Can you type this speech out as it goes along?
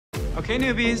Okay,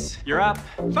 newbies, you're up.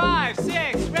 5,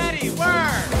 6, ready,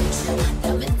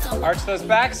 work! Arch those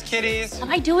backs, kiddies.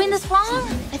 Am I doing this wrong?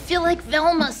 I feel like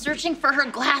Velma searching for her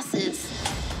glasses.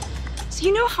 So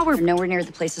you know how we're nowhere near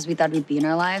the places we thought we'd be in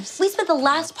our lives? We spent the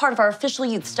last part of our official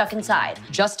youth stuck inside,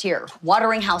 just here,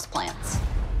 watering houseplants.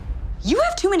 You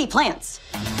have too many plants.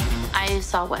 I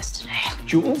saw Wes today.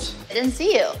 Jules? I didn't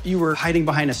see you. You were hiding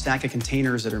behind a stack of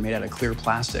containers that are made out of clear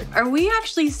plastic. Are we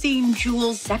actually seeing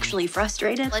Jules sexually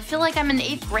frustrated? I feel like I'm in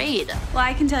 8th grade. Well,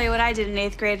 I can tell you what I did in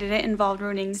 8th grade, and it involved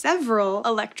ruining several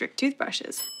electric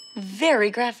toothbrushes. Very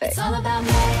graphic. It's all about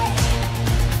me.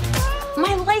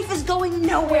 My life is going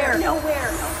nowhere.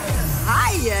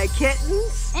 Hiya,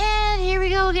 kittens. And here we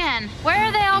go again. Where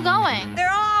are they all going?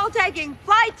 They're all taking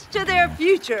flights to their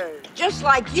future, just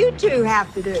like you two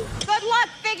have to do. Good luck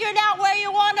figuring out where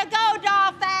you want to go,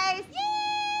 Dollface.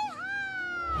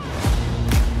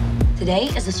 Today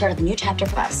is the start of a new chapter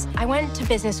for us. I went to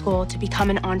business school to become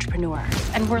an entrepreneur,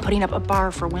 and we're putting up a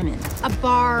bar for women. A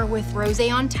bar with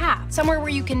rosé on tap, somewhere where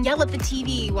you can yell at the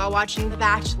TV while watching The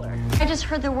Bachelor. I just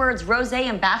heard the words rosé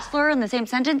and bachelor in the same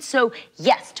sentence, so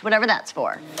yes to whatever that's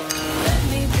for.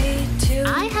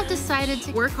 I have decided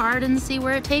to work hard and see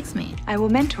where it takes me. I will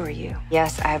mentor you.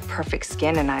 Yes, I have perfect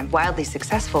skin and I'm wildly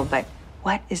successful, but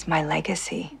what is my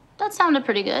legacy? That sounded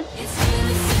pretty good.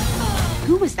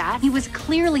 Who was that? He was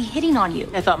clearly hitting on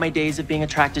you. I thought my days of being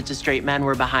attracted to straight men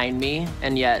were behind me,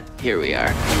 and yet here we are.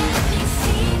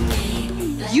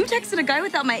 You texted a guy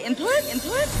without my input?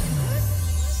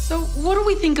 So what do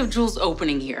we think of Jules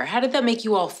opening here? How did that make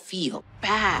you all feel?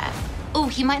 Bad. Oh,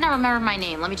 he might not remember my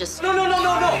name. Let me just... No.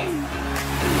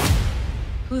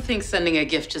 Who thinks sending a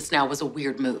gift just now was a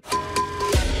weird move?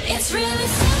 It's really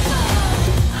simple.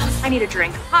 I need a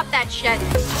drink. Pop that shit.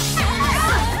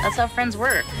 That's how friends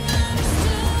work.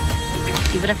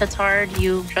 Even if it's hard,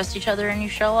 you trust each other and you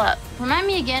show up. Remind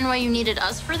me again why you needed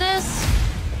us for this?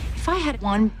 If I had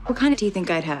one, what kind do you think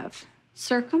I'd have?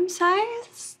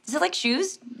 Circumcised? Is it like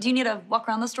shoes? Do you need to walk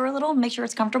around the store a little, make sure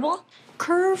it's comfortable?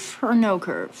 Curve or no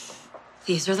curve?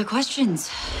 These are the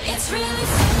questions. It's really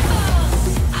simple.